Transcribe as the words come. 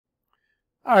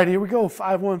All right, here we go.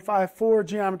 5154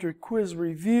 geometry quiz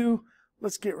review.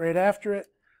 Let's get right after it.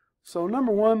 So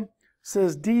number one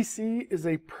says DC is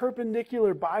a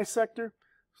perpendicular bisector.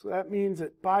 So that means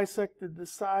it bisected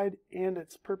this side and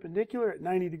it's perpendicular at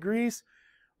 90 degrees,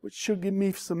 which should give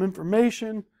me some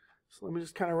information. So let me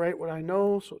just kind of write what I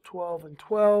know. So 12 and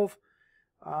 12.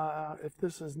 If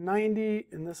this is 90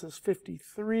 and this is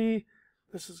 53,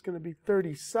 this is going to be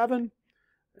 37.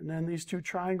 And then these two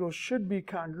triangles should be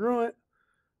congruent.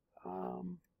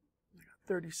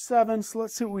 37, so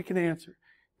let's see what we can answer.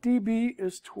 dB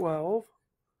is 12.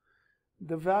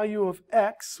 The value of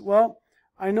x, well,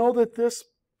 I know that this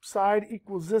side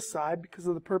equals this side because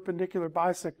of the perpendicular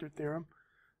bisector theorem.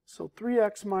 So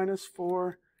 3x minus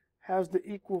 4 has to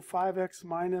equal 5x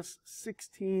minus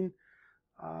 16.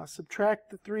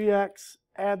 Subtract the 3x,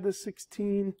 add the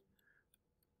 16.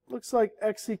 Looks like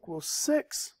x equals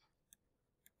 6.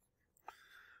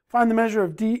 Find the measure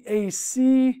of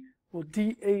DAC. Well,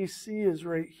 DAC is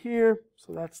right here,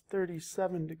 so that's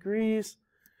 37 degrees.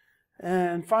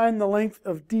 And find the length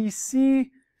of DC,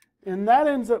 and that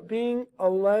ends up being a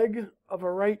leg of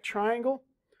a right triangle.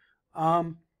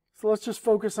 So let's just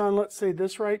focus on, let's say,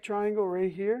 this right triangle right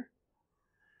here.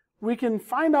 We can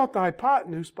find out the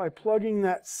hypotenuse by plugging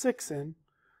that 6 in.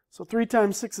 So 3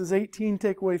 times 6 is 18,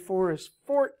 take away 4 is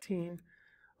 14.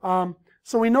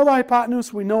 So we know the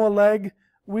hypotenuse, we know a leg.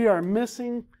 We are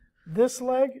missing this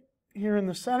leg here in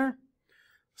the center.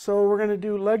 So we're going to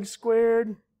do leg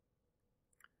squared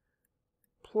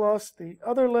plus the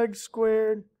other leg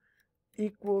squared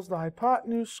equals the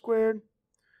hypotenuse squared.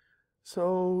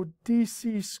 So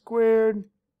DC squared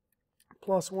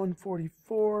plus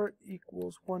 144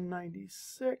 equals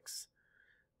 196,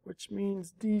 which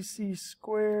means DC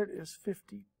squared is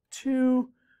 52.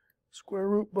 Square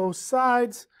root both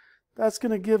sides. That's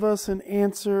going to give us an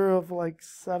answer of like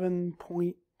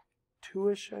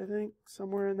 7.2-ish, I think,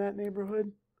 somewhere in that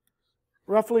neighborhood,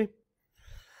 roughly.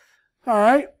 All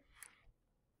right,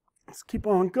 let's keep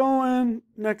on going.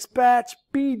 Next batch,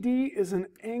 BD is an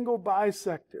angle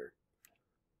bisector.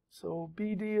 So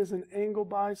BD is an angle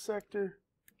bisector.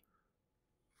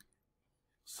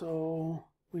 So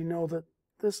we know that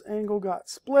this angle got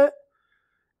split.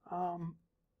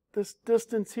 This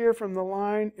distance here from the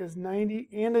line is 90,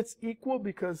 and it's equal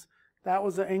because that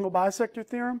was the angle bisector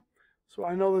theorem. So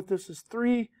I know that this is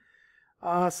 3.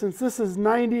 Since this is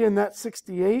 90 and that's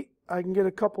 68, I can get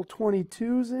a couple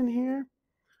 22s in here.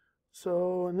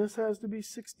 So, and this has to be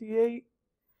 68.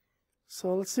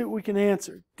 So let's see what we can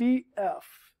answer. DF.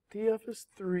 DF is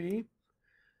 3.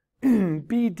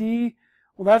 BD,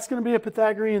 well, that's going to be a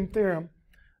Pythagorean theorem.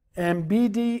 And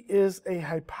BD is a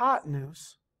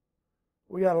hypotenuse.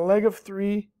 We got a leg of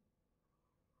 3.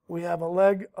 We have a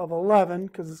leg of 11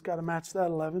 because it's got to match that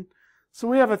 11. So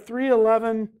we have a 3,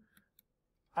 11.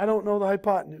 I don't know the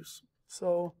hypotenuse.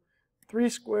 So 3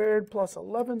 squared plus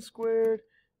 11 squared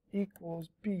equals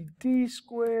BD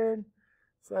squared.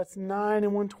 So that's 9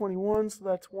 and 121. So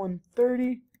that's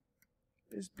 130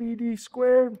 is BD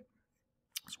squared.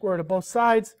 Square root of both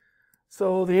sides.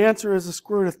 So the answer is the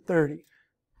square root of 30.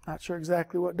 Not sure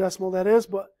exactly what decimal that is,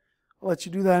 but I'll let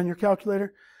you do that on your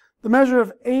calculator. The measure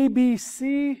of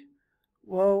ABC,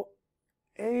 well,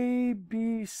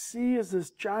 ABC is this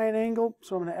giant angle,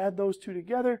 so I'm going to add those two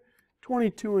together.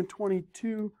 22 and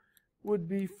 22 would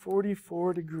be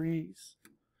 44 degrees.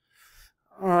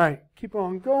 All right, keep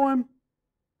on going.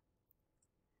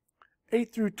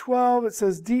 8 through 12, it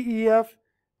says DEF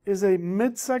is a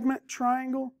mid-segment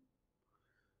triangle.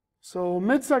 So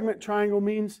mid-segment triangle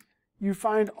means you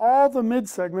find all the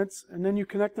mid-segments and then you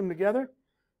connect them together.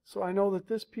 So I know that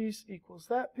this piece equals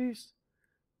that piece,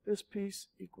 this piece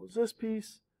equals this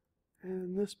piece,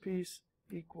 and this piece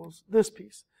equals this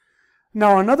piece.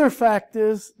 Now another fact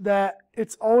is that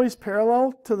it's always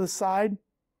parallel to the side,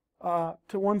 to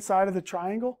one side of the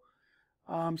triangle.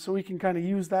 So we can kind of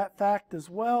use that fact as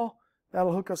well.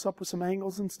 That'll hook us up with some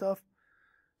angles and stuff.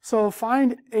 So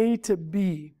find A to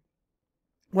B.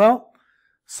 Well,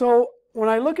 so when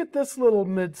I look at this little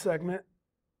mid-segment,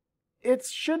 it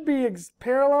should be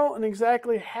parallel and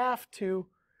exactly half to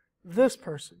this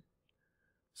person.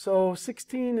 So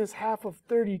 16 is half of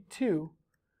 32,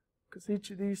 because each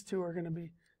of these two are going to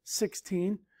be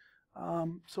 16.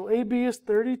 So AB is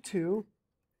 32.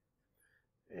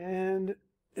 And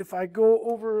if I go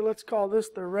over, let's call this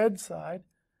the red side.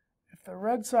 If the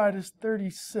red side is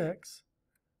 36,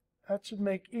 that should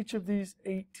make each of these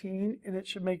 18, and it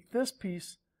should make this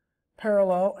piece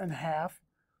parallel and half.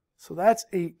 So that's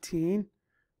 18,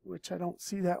 which I don't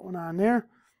see that one on there.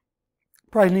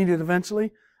 Probably need it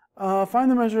eventually. Find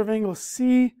the measure of angle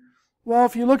C. Well,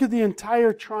 if you look at the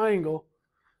entire triangle,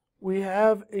 we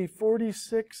have a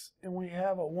 46 and we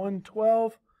have a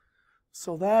 112.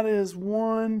 So that is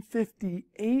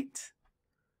 158.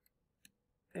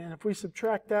 And if we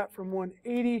subtract that from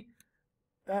 180,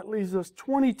 that leaves us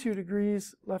 22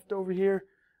 degrees left over here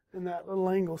in that little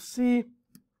angle C.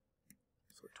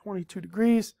 So 22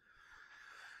 degrees.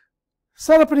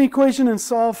 Set up an equation and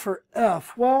solve for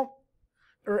F. Well,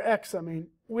 or X, I mean.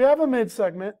 We have a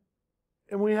midsegment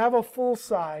and we have a full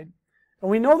side. And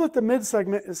we know that the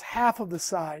midsegment is half of the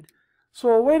side. So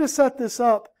a way to set this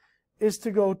up is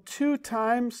to go 2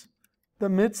 times the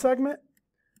midsegment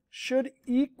should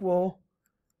equal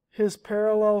his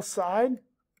parallel side.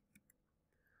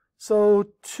 So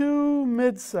 2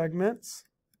 midsegments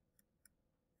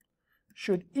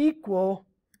should equal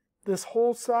this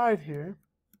whole side here.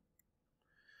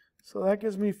 So that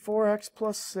gives me 4x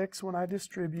plus 6 when I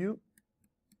distribute.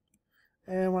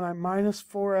 And when I minus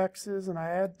 4x's and I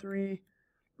add 3,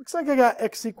 looks like I got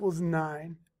x equals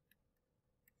 9.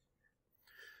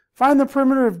 Find the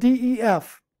perimeter of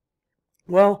DEF.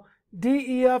 Well,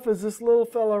 DEF is this little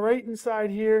fella right inside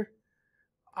here.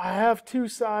 I have 2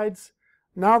 sides.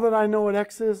 Now that I know what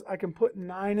x is, I can put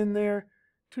 9 in there.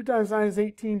 2 times 9 is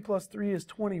 18 plus 3 is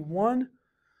 21.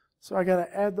 So I got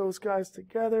to add those guys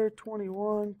together.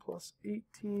 21 plus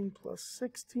 18 plus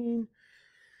 16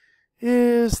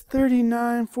 is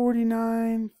 39,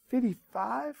 49,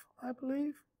 55, I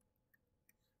believe.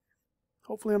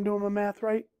 Hopefully I'm doing my math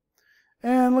right.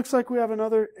 And looks like we have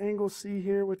another angle C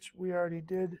here, which we already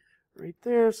did right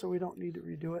there, so we don't need to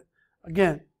redo it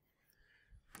again.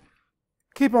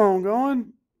 Keep on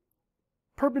going.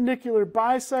 Perpendicular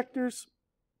bisectors.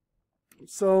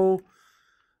 So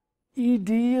ED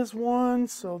is one,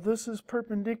 so this is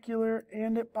perpendicular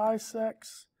and it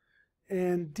bisects.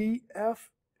 And DF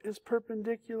is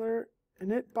perpendicular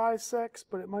and it bisects,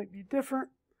 but it might be different.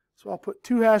 So I'll put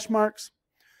 2 hash marks.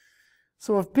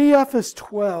 So if BF is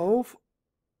 12,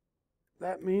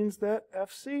 that means that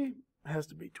FC has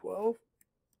to be 12.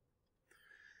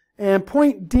 And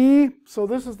point D, so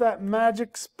this is that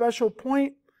magic special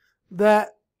point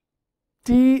that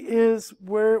D is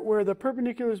where the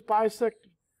perpendiculars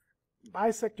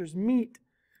bisectors meet.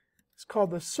 It's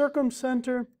called the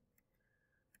circumcenter.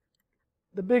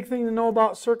 The big thing to know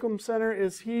about circumcenter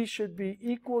is he should be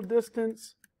equal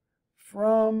distance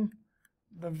from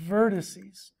the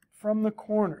vertices, from the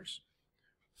corners.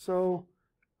 So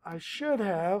I should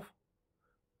have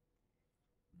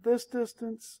this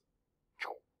distance,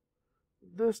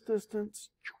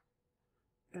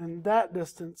 and that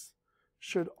distance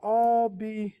should all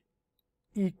be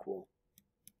equal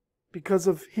because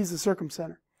of he's a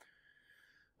circumcenter.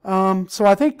 So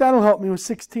I think that'll help me with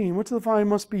 16. Which of the following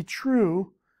must be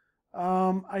true?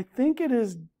 I think it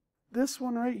is this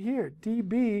one right here.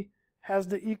 DB has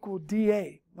to equal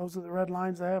DA. Those are the red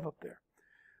lines I have up there.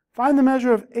 Find the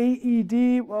measure of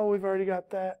AED. Well, we've already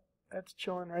got that. That's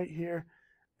chilling right here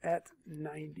at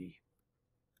 90.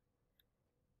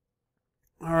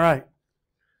 All right.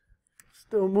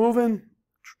 Still moving.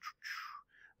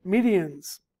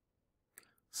 Medians.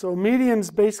 So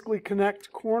medians basically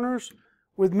connect corners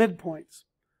with midpoints.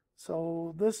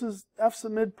 So this is F's a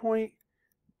midpoint,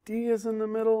 D is in the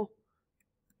middle,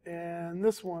 and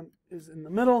this one is in the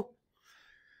middle.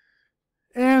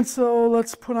 And so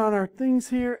let's put on our things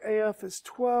here. AF is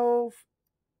 12,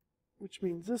 which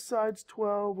means this side's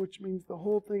 12, which means the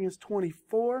whole thing is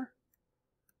 24.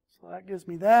 So that gives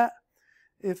me that.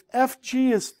 If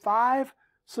FG is 5,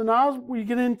 so now we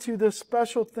get into this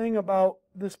special thing about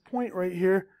this point right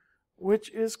here,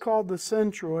 which is called the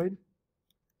centroid.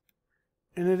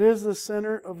 And it is the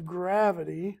center of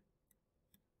gravity.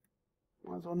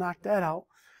 Might as well knock that out.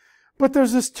 But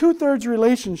there's this 2/3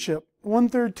 relationship,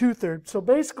 1/3, 2/3. So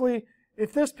basically,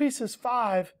 if this piece is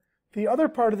 5, the other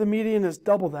part of the median is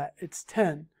double that. It's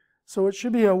 10. So it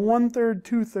should be a 1/3,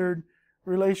 2/3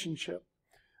 relationship.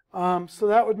 So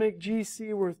that would make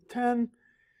GC worth 10.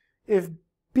 If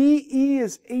BE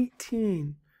is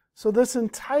 18, so this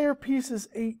entire piece is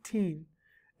 18.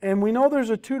 And we know there's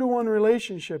a 2-to-1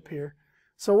 relationship here.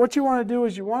 So what you want to do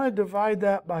is you want to divide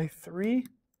that by 3,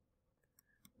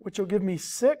 which will give me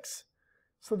 6.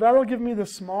 So that'll give me the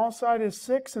small side is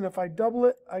 6, and if I double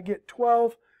it, I get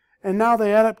 12. And now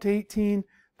they add up to 18.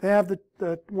 They have the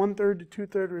 1/3 to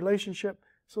 2/3 relationship.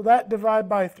 So that divide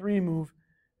by 3 move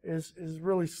is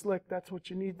really slick. That's what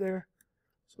you need there.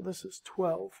 So this is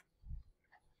 12.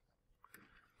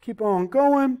 Keep on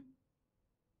going.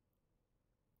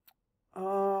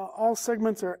 All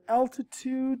segments are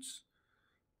altitudes.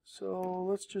 So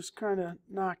let's just kind of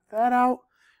knock that out.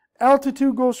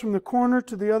 Altitude goes from the corner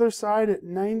to the other side at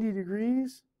 90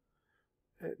 degrees.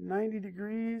 at 90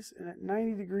 degrees, and at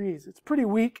 90 degrees. It's pretty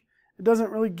weak. It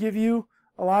doesn't really give you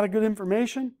a lot of good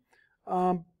information.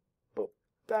 But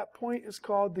that point is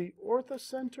called the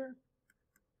orthocenter.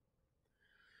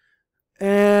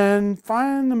 And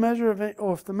find the measure of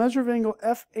angle. If the measure of angle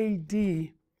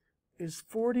FAD is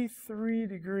 43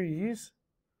 degrees,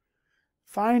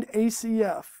 find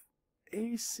ACF.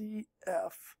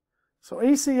 ACF. So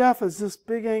ACF is this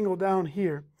big angle down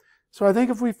here. So I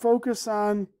think if we focus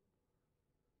on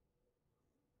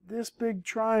this big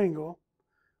triangle,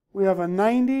 we have a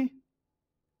 90,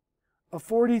 a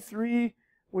 43,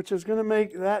 which is going to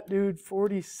make that dude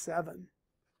 47.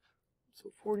 So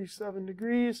 47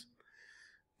 degrees.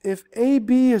 If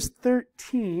AB is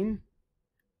 13,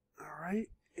 all right,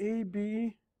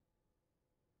 AB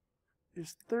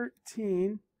is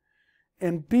 13,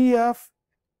 and BF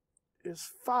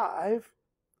is 5,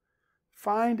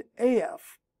 find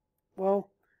AF.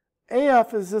 Well,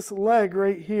 AF is this leg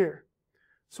right here.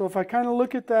 So if I kind of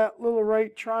look at that little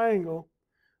right triangle,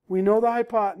 we know the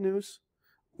hypotenuse,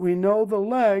 we know the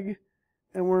leg,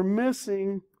 and we're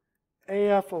missing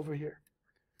AF over here.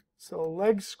 So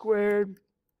leg squared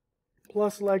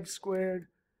plus leg squared,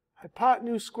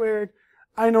 hypotenuse squared.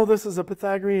 I know this is a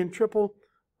Pythagorean triple.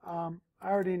 I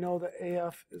already know that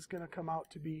AF is going to come out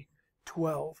to be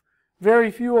 12. Very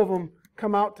few of them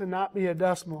come out to not be a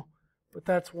decimal, but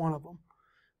that's one of them.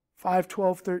 5,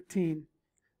 12, 13.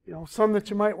 You know, some that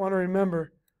you might want to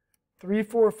remember. 3,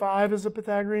 4, 5 is a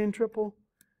Pythagorean triple.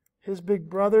 His big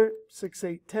brother, 6,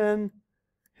 8, 10.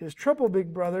 His triple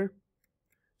big brother.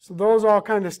 So those all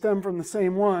kind of stem from the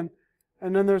same one.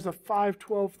 And then there's a 5,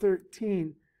 12,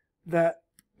 13 that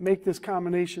make this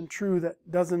combination true that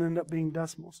doesn't end up being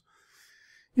decimals.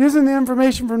 Using the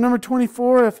information from number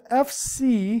 24, if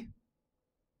FC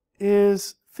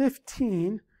is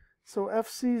 15, so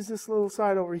FC is this little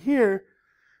side over here,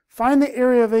 find the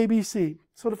area of ABC.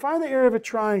 So to find the area of a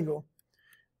triangle,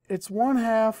 it's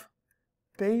 1/2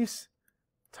 base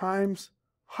times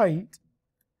height.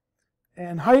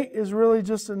 And height is really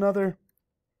just another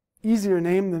easier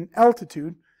name than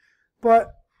altitude.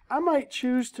 But I might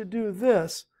choose to do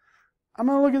this. I'm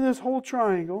going to look at this whole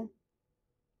triangle.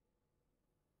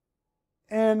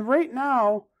 And right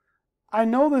now, I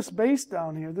know this base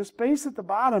down here. This base at the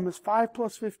bottom is 5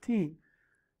 plus 15.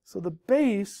 So the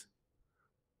base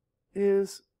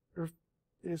is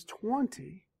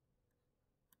 20.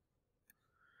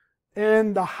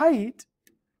 And the height,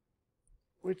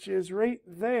 which is right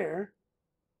there,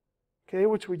 okay,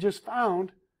 which we just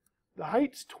found, the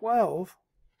height's 12.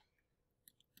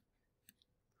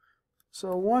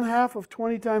 So 1/2 of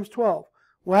 20 times 12.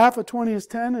 Well, half of 20 is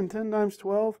 10, and 10 times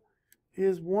 12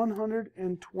 is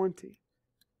 120.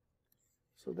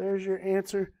 So there's your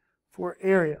answer for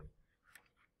area.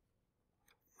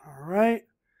 All right.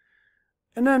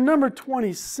 And then number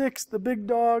 26, the big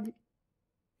dog.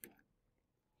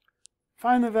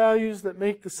 Find the values that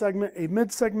make the segment a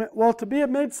midsegment. Well, to be a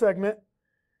midsegment,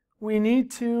 we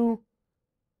need to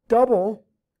double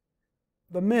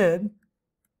the mid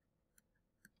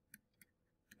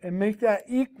and make that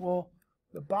equal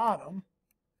the bottom.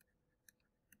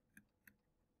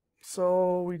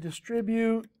 So we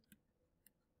distribute.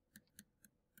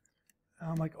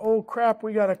 I'm like, oh crap,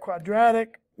 we got a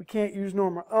quadratic. We can't use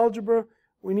normal algebra.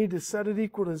 We need to set it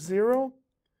equal to 0.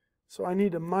 So I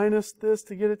need to minus this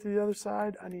to get it to the other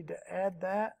side. I need to add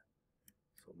that.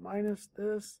 So minus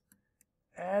this,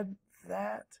 add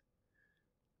that.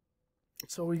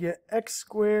 So we get x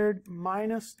squared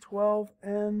minus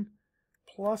 12n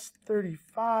plus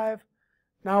 35.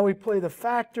 Now we play the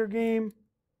factor game.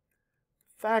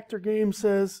 Factor game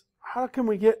says, how can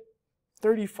we get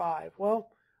 35?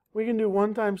 Well, we can do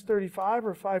 1 times 35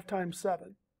 or 5 times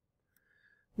 7.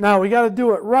 Now we got to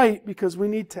do it right because we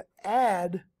need to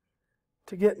add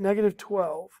to get negative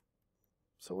 12.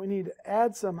 So we need to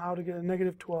add somehow to get a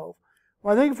negative 12.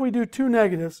 Well, I think if we do 2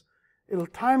 negatives, it'll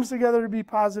times together to be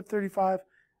positive 35.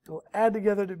 It'll add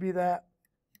together to be that.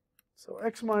 So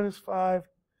x minus 5,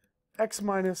 x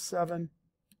minus 7.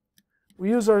 We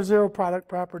use our zero product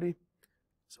property.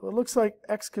 So it looks like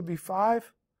x could be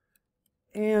 5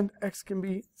 and x can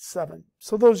be 7.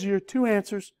 So those are your 2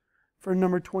 answers for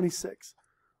number 26.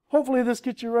 Hopefully this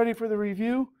gets you ready for the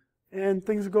review and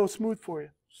things will go smooth for you.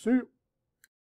 See you.